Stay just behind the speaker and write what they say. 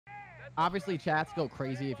obviously chats go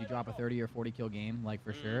crazy if you drop a 30 or 40 kill game, like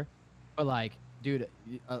for sure. But like, dude,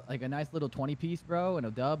 like a nice little 20 piece, bro, and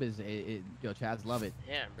a dub is yo, chads love it.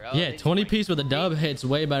 Yeah, bro. Yeah, 20 piece with a dub hits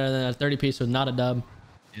way better than a 30 piece with not a dub.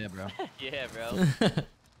 Yeah, bro. Yeah, bro.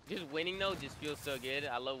 Just winning though just feels so good.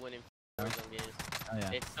 I love winning Warzone games. Oh,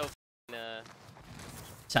 yeah. It's so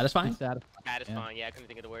Satisfying? satisfying. Yeah, I couldn't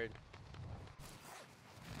think of the word.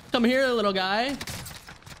 Come here, little guy.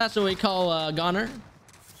 That's what we call goner.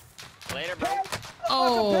 Later, bro.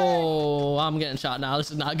 Oh, I'm getting shot now.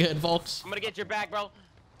 This is not good, folks. I'm gonna get your back, bro.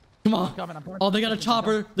 Come on. Oh, they got a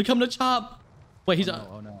chopper. They're coming to chop. Wait, he's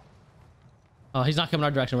Oh no. Oh, he's not coming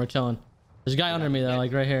our direction. We're chilling. There's a guy under me though,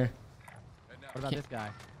 like right here. What about this guy?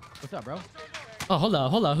 What's up, bro? Oh, hold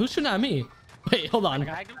on. Who's shooting at me? Wait, hold on.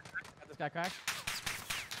 Got this guy cracked.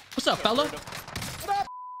 What's up, fella? What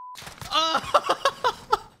up?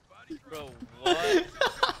 Bro, what?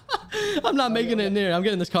 I'm not making it near. I'm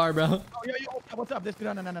getting this car, bro. Oh, yo, what's up?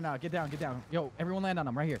 No. Get down. Yo, everyone land on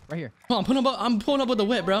him right here. Come on, I'm pulling up with the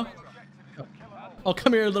whip, bro. Oh,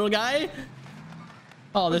 come here, little guy.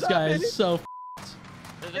 Oh, this guy is so.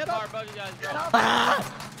 There's a car above you guys, bro.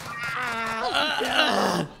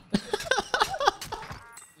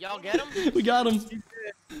 Y'all get him? We got him.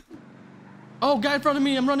 Oh, guy in front of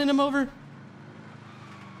me. I'm running him over.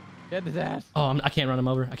 Get his ass. Oh, I can't run him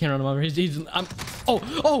over. I'm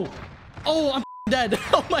dead.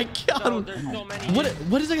 Oh my god. No, there's so many.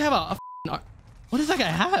 What does that guy have? What does that guy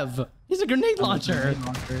have? He's a grenade launcher.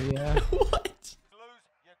 Yeah. What?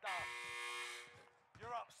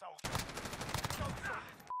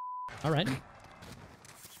 All right.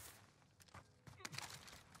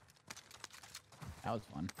 That was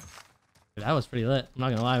fun. That was pretty lit. I'm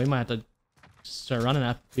not gonna lie. We might have to start running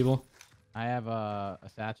at people. I have a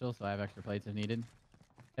satchel, so I have extra plates if needed.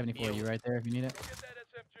 74 you right there if you need it.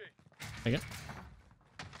 Okay.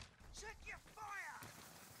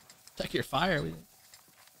 Check your fire.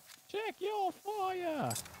 Check your fire.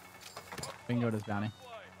 We can go to this bounty.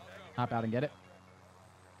 Hop out and get it.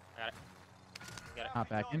 Got it. Hop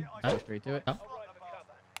back in. Go straight to it.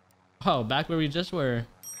 Oh, back where we just were.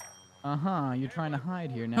 You're trying to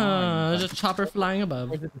hide here now. There's a chopper flying above.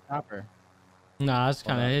 Where's the chopper? Nah, that's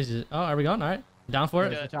kind of his. Oh, are we going? All right. Down for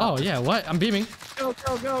it? Yeah. Oh, yeah. What? I'm beaming. Go.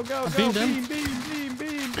 I beamed him.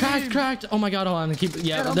 Beam. Cracked. Oh my god, hold on.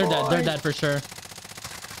 Yeah, they're dead. They're dead for sure.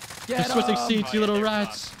 They're switching seats, you little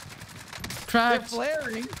rats. Cracked.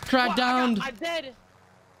 Flaring. Cracked down. I'm dead.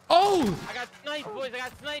 Oh! I got sniped, boys.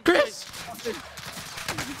 Chris!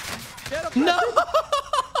 Get him. No!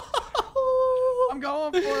 I'm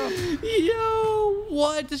going for him. Yo!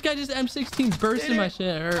 What? This guy just M16 bursting my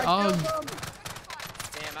shit. Damn, I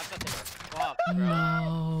thought they were fucked, bro.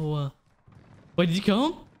 No. Wait, did you kill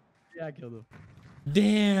him? Yeah, I killed him.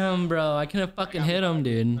 Damn, bro. I couldn't fucking hit him,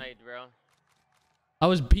 dude. Sniped, bro. I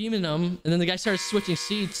was beaming him, and then the guy started switching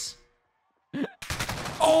seats.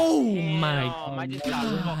 Oh my I just got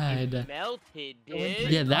fucking god. melted,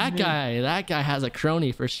 dude. Yeah, that guy has a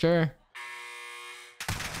crony for sure.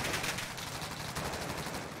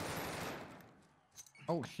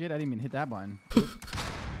 Oh shit, I didn't even hit that button.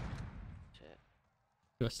 Shit.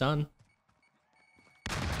 He was stunned.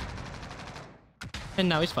 And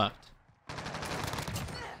now he's fucked. Oh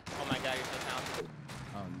my god, you're so talented.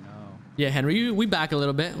 Oh no. Yeah, Henry, we back a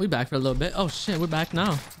little bit. We back for a little bit. Oh shit, we're back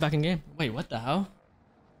now. Back in game. Wait, what the hell?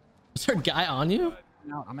 Is there a guy on you?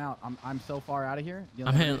 I'm out. I'm so far out of here.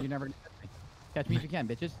 You're hitting- never gonna catch me. Catch me if you can,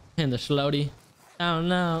 bitches. In the slowdy. I don't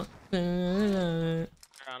know.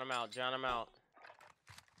 Drown him out.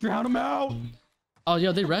 Drown him out. Oh,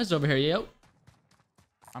 yo, they rezzed over here, yo.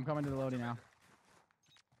 I'm coming to the loading now.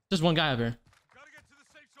 Just one guy over here, Gotta get to the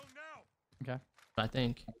safe zone now. Okay. I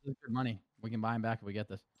think. This is good money. We can buy him back if we get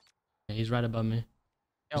this. Yeah, he's right above me.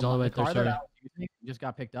 Yo, He's all the way the there, car that sorry. I was using just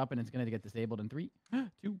got picked up and it's gonna get disabled in 3,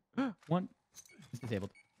 2, 1. It's disabled.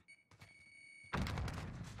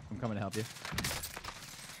 I'm coming to help you.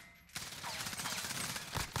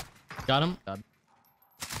 Got him. Done.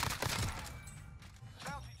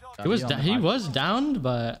 He was downed,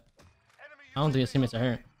 but I don't think his teammates are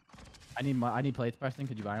here. I need plates, Preston.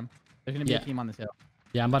 Could you buy them? There's gonna be a team on this hill.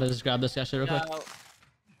 Yeah, I'm about to just grab this guy shit real quick.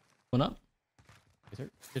 One up. Yes, sir.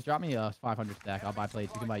 Just drop me a 500 stack. I'll buy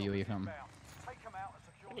plates. You can buy UE or something.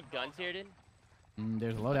 Any guns here, dude?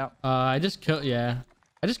 There's a loadout. I just killed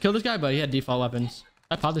this guy, but he had default weapons.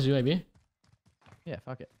 I popped this UAV. Yeah,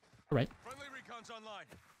 fuck it. All right. Friendly recon's online.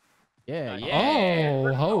 Yeah.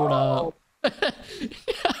 Oh, hold up.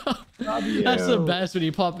 That's the best when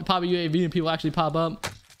you pop a UAV and people actually pop up.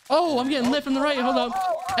 Oh, I'm getting lit from the right. Hold up.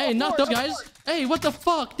 Hey, not those guys. Hey, what the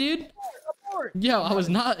fuck, dude? short. Yo, I was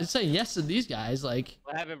not saying yes to these guys. Like,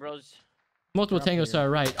 What happened, bros? multiple tangos to our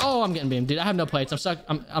right. Oh, I'm getting beamed, dude. I have no plates. I'm stuck.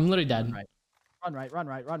 I'm literally dead. Run right.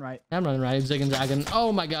 I'm running right. Zigging, zagging.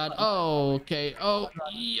 Oh my god. Oh, okay. Oh,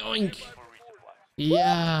 yoink.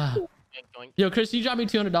 Yeah. Yo, Chris, you dropped me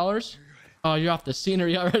 $200. Oh, you're off the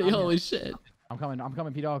scenery already. Holy shit. I'm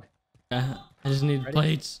coming, P-Dog. Yeah, I just need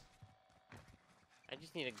plates. I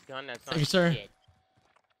just need a gun that's not Thank you, sir. shit.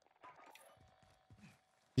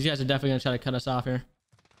 These guys are definitely gonna try to cut us off here.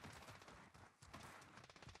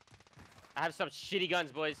 I have some shitty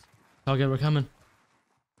guns, boys. Oh, good. We're coming.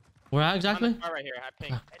 Where at exactly? On the car right here. I have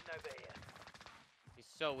pink. He's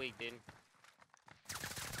so weak, dude.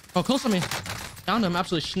 Oh, close to me. Found him.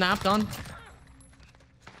 Absolutely snapped on.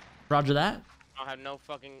 Roger that. I have no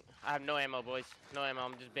fucking. I have no ammo, boys. No ammo.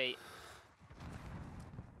 I'm just bait.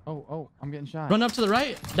 Oh, I'm getting shot. Run up to the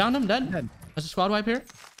right. Down him. Dead. That's a squad wipe here.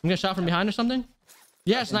 I'm getting shot from behind or something.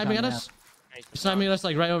 Yeah, sniping at us. Sniping at us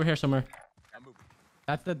like right over here somewhere.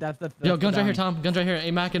 That's the. Yo, guns right here, Tom. Guns right here.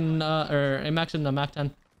 AMAC and AMAX and Mac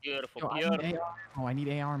 10. Beautiful. Yo, Beautiful. I need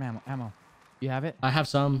AR ammo. You have it? I have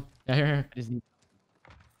some. Yeah, here. I just need.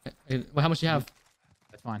 Well, how much do you have?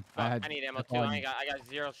 That's fine. I need ammo too. I got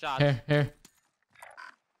 0 shots. Here.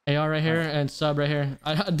 AR right here and sub right here.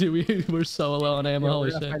 Dude, we're so low on ammo. Holy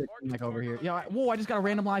shit. Like over here. Yo, whoa! I just got a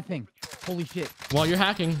random live thing. Holy shit. While you're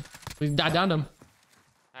hacking, we downed him.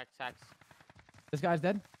 Hacks. This guy's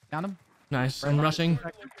dead. Down him. Nice. I'm rushing.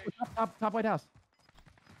 Top White House.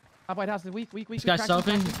 Top White House is weak. This guy's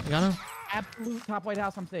selfing. You got him? Absolute top White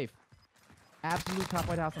House. I'm safe. Absolute top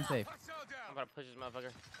White House. I'm safe. I'm about to push this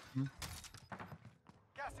motherfucker.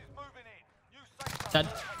 Gas is moving in. You safe Dead.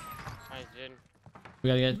 Nice, dude. We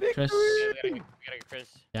gotta get Chris. Yeah, we gotta get Chris.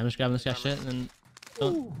 Yeah, I'm just grabbing this guy's shit and then.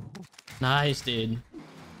 Oh. Nice, dude.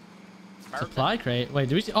 Supply crate. Wait,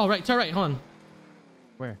 do we see? Oh, right. To our right. Hold on.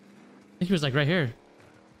 Where? I think he was like right here. Am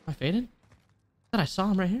I faded? I thought I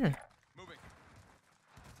saw him right here. moving.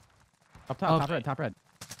 Up top. Top red.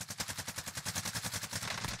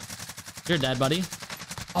 You're dead, buddy.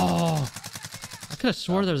 Oh. I could have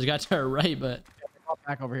swore there was a guy to our right, but.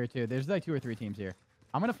 Back over here too. There's like 2 or 3 teams here.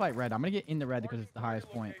 I'm gonna fight red. I'm gonna get in the red because it's the highest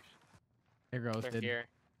point. They're ghosted. They're here.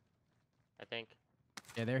 I think.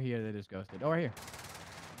 Yeah, they're here. They're just ghosted. Oh, right here.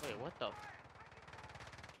 Wait, what the?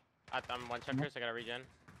 I'm one checkers. I gotta regen.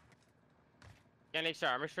 Yeah, Nate,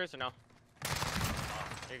 armor first or no?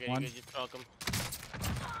 You're good. One. You just welcome.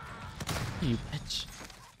 You bitch.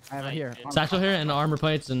 I have it Nice, here. dude. Satchel here and armor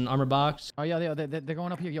plates and armor box. Oh yeah, they're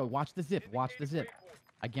going up here. Yo, watch the zip. Watch the zip.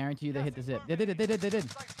 I guarantee you they hit the zip. They did.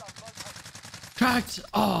 Cracked.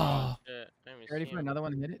 Oh. Ready for another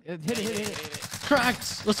one? Hit it. Hit it.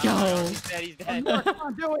 Cracked. Let's go. He's dead. He's dead. Come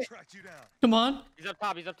on, do it. Tracked you down. Come on. He's up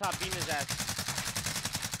top. Beam his ass.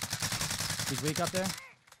 He's weak up there.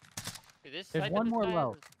 Dude, this There's side one of this more guy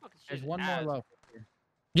low. is fucking There's shit one more ass. low.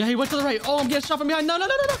 Yeah, he went to the right. Oh, I'm getting shot from behind. No.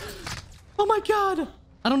 Oh my god.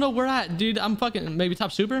 I don't know where at, dude. I'm fucking maybe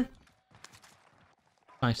top super.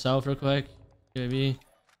 Myself real quick. UAV. Is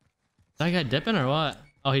that guy dipping or what?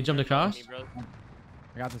 Oh, he jumped across. Me, bro.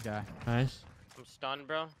 I got this guy. Nice. I'm stunned,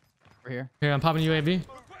 bro. Over here. Here, I'm popping UAV.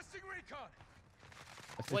 Requesting recon.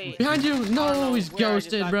 Wait. Behind you. No, no, he's where I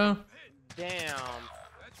just ghosted, died bro. Damn.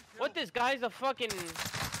 What? This guy's a fucking.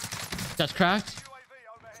 That's cracked.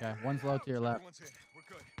 Okay, one's low to your left. Everyone's in. We're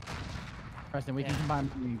good. Preston, we can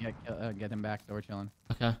combine and get him back, so we're chilling.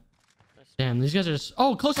 Okay. Damn, these guys are just.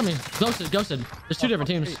 Oh, close on me. Ghosted. There's 2 different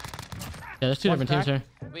teams. Yeah, there's 2 different teams here.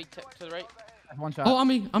 Wait, to the right. One shot. Oh, on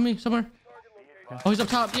me, somewhere. Oh, he's up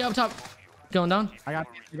top. Yeah, up top. Going down. I got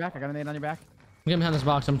your back. I got a nade on your back. I'm getting behind this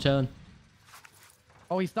box. I'm chilling.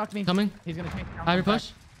 Oh, he stuck me. Coming. He's gonna take me. Have your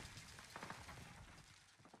push.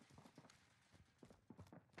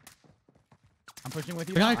 I'm pushing with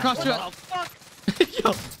you. The guy across to Oh fuck!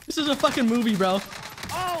 Yo, this is a fucking movie, bro.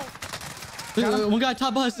 Oh! One guy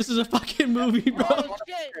top us. This is a fucking movie, bro. Oh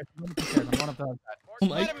shit! I'm going up the other side. Oh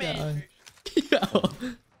my Spider-Man. god. Yo.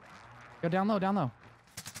 Go down low.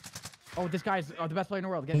 Oh, this guy's the best player in the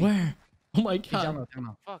world. Get me. Where? Oh my He's down god.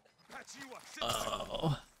 low. Fuck. Patch you up. Sit Oh.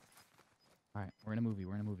 All right, we're in a movie.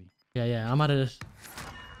 Yeah. I'm out of this.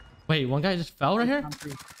 Wait, one guy just fell right here. Tom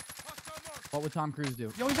Cruise. What would Tom Cruise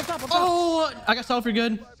do? Yo, he's up top. Oh, I got self for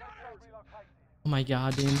good. Oh my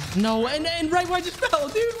god, dude. No, and right where I just fell,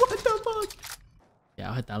 dude. What the fuck? Yeah,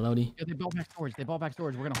 I'll hit that loady. Yo, they ball back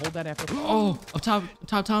storage. We're gonna hold that after. Oh, up top,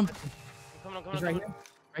 Tom. I'm He's right coming. here.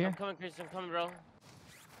 Right here. I'm coming, Chris. I'm coming, bro.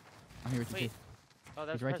 I'm here with you. Wait. Too. Oh,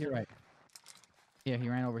 that's He's right to your right. Yeah, he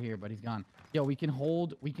ran over here, but he's gone. Yo, we can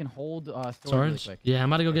hold storage really Storage? quick. Yeah, I'm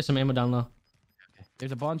about to go get some ammo down low. Okay.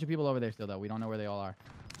 There's a bunch of people over there still, though. We don't know where they all are.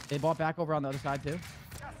 They bought back over on the other side too.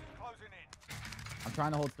 Gas is closing in. I'm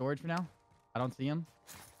trying to hold storage for now. I don't see him.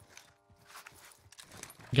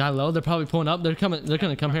 Got low. They're probably pulling up. They're coming. They're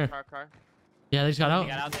gonna come here. Car. Yeah, they just got They out.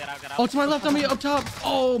 got out, they got out, got out. Oh, to my left. I'm gonna get up top.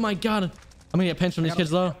 Oh my god. I'm gonna get pinched from these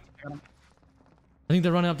kids low. I think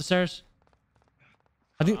they're running up the stairs.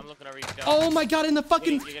 I think. I'm looking over you. Go. Oh my god, in the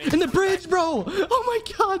fucking in the bridge, bro. Oh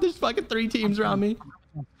my god, there's fucking 3 teams around me.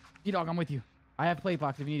 Dog, I'm with you. I have play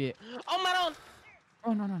box if you need it. Oh my god.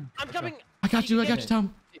 Oh no. I'm coming. I got you,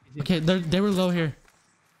 Tom. Okay, they were low here.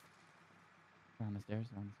 On the stairs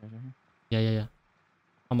right here. Yeah.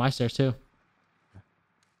 On my stairs too.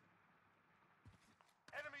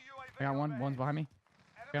 Enemy UAV I got one. One's behind me.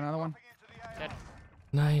 Got another one. Dead.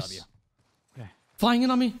 Nice. Okay. Flying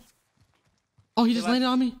in on me. Oh, he just landed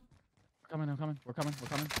on me. I'm coming. We're coming.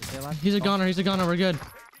 Stay alive. He's a goner. We're good.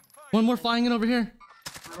 One more flying in over here.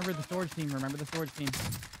 Remember the storage team.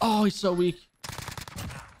 Oh, he's so weak.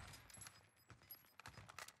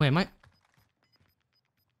 Wait, am I?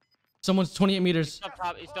 Someone's 28 meters.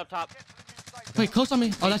 He's up top. Wait, close on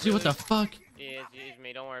me. Oh, that's you. What the fuck? Yeah, it's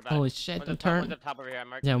me. Don't worry about Holy it. shit, One's the up top, one's turn. up top over here. I'm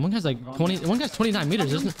marked. Yeah, one guy's like 20. One guy's 29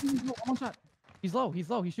 meters, isn't it? One shot. He's low. He's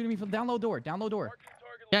shooting me from down low door.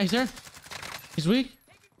 Yeah, he's there. He's weak.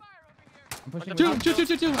 I'm pushing. Two. I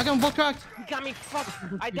got them both cracked. He got me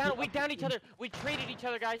fucked. We downed each other. We traded each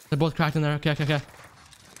other, guys. They're both cracked in there. Okay. Oh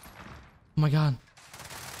my god.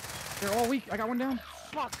 They're all weak. I got one down.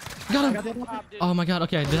 Fuck. Got him. Oh my god.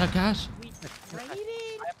 Okay, did I have cash? We traded.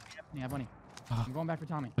 I have money. Oh. I'm going back for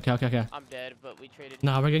Tommy. Okay. I'm dead, but we traded.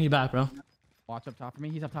 Nah, we're getting you back, bro. Watch up top for me.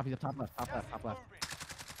 He's up top. He's up top left. Top left.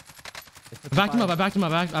 I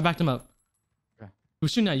backed him up. Okay. He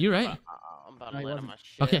was shooting at you, right? I'm about No, to he land on wasn't. my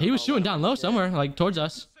shit. Okay, he was I'm shooting about to down land on low my somewhere, like towards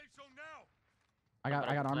us. I got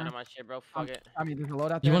land armor. on my shit, bro. Fuck it. I mean, there's a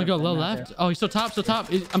load out You there. want to go and low out left? there. Oh, he's still top.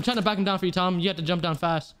 I'm trying to back him down for you, Tom. You have to jump down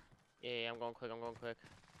fast. Yeah, I'm going quick.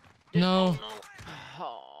 No.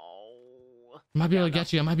 Oh. I might be able to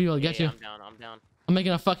get you. I might be able to get you. I'm down. I'm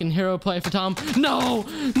making a fucking hero play for Tom. No!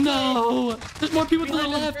 There's more people to the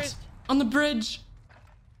Behind us, left. Chris. On the bridge.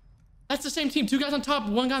 That's the same team. 2 guys on top,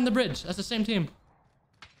 1 guy on the bridge. That's the same team.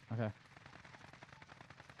 Okay.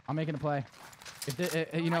 I'm making a play. If get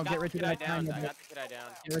rich kid without down. trying. I got the kid down.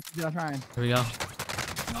 Get rich without trying. Here we go.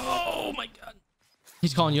 Oh my god.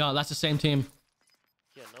 He's calling you out. That's the same team.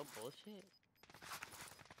 Yeah, no bullshit.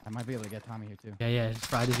 I might be able to get Tommy here too. Yeah. It's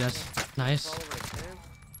Friday, guys. Nice.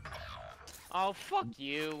 Oh, fuck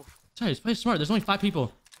you. Sorry, play smart. There's only 5 people.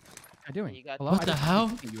 What are you doing? You got- Hello? What I the just- hell?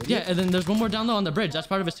 you idiot. Yeah, and then there's one more down low on the bridge. That's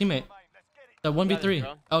part of his teammate. The 1v3.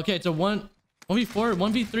 bro. Okay, it's a 1v4,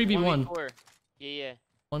 1v3v1. 1v4. Yeah.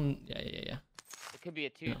 Yeah. It could be a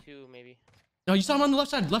 2-2, maybe. No, you saw him on the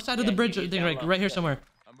left side of the Yeah, bridge he's thing, down right low. here somewhere.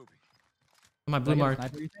 I'm moving. On my Do I blue get a mark.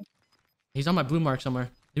 sniper, you think? He's on my blue mark somewhere.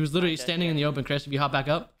 He was literally Okay, standing in the open, Chris. If you hop back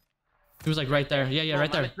up, he was like right there. Yeah,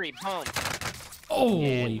 right there. Boom.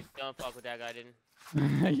 Holy. Yeah, don't fuck with that guy,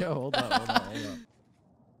 didn't. Yo, hold up.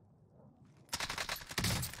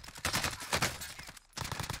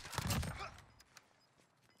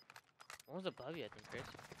 One was above you, I think, Chris.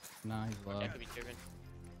 Nah, he's low. That could be driven.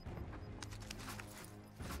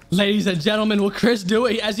 Ladies and gentlemen, will Chris do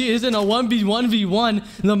it as he is in a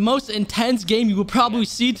 1v1v1? The most intense game you will probably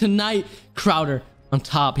see tonight. Crowder on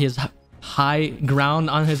top. He has high ground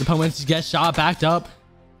on his opponents. He gets shot, backed up.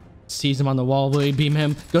 Sees him on the wall. Will he beam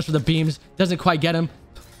him? Goes for the beams. Doesn't quite get him.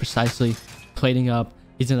 Precisely. Plating up.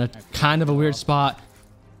 He's in a kind of a weird spot.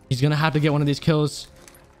 He's going to have to get one of these kills.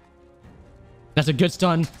 That's a good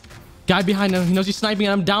stun. Guy behind him. He knows he's sniping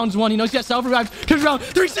at him. Downs one. He knows he got self-revived. Turns around.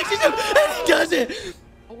 362. And he does it.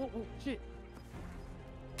 Oh, shit.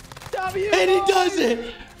 And he does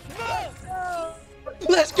it.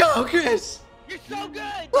 Let's go, Chris. You're so good!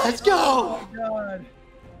 Let's go. God.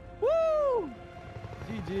 Woo!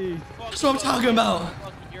 GG. That's what I'm talking about.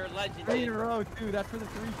 Fuck, you're a legend. 3 in a row, too. That's for the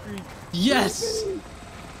 3 streak. Yes.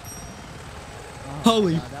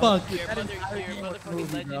 Holy fuck. You're a That entire you're a game was motherfucking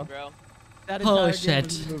movie, legend, bro. That Holy entire game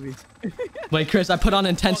was shit. a movie. Wait, Chris, I put on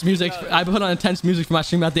intense music. I put on intense music for my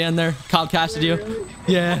stream at the end there. Kyle casted you.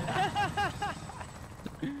 Yeah.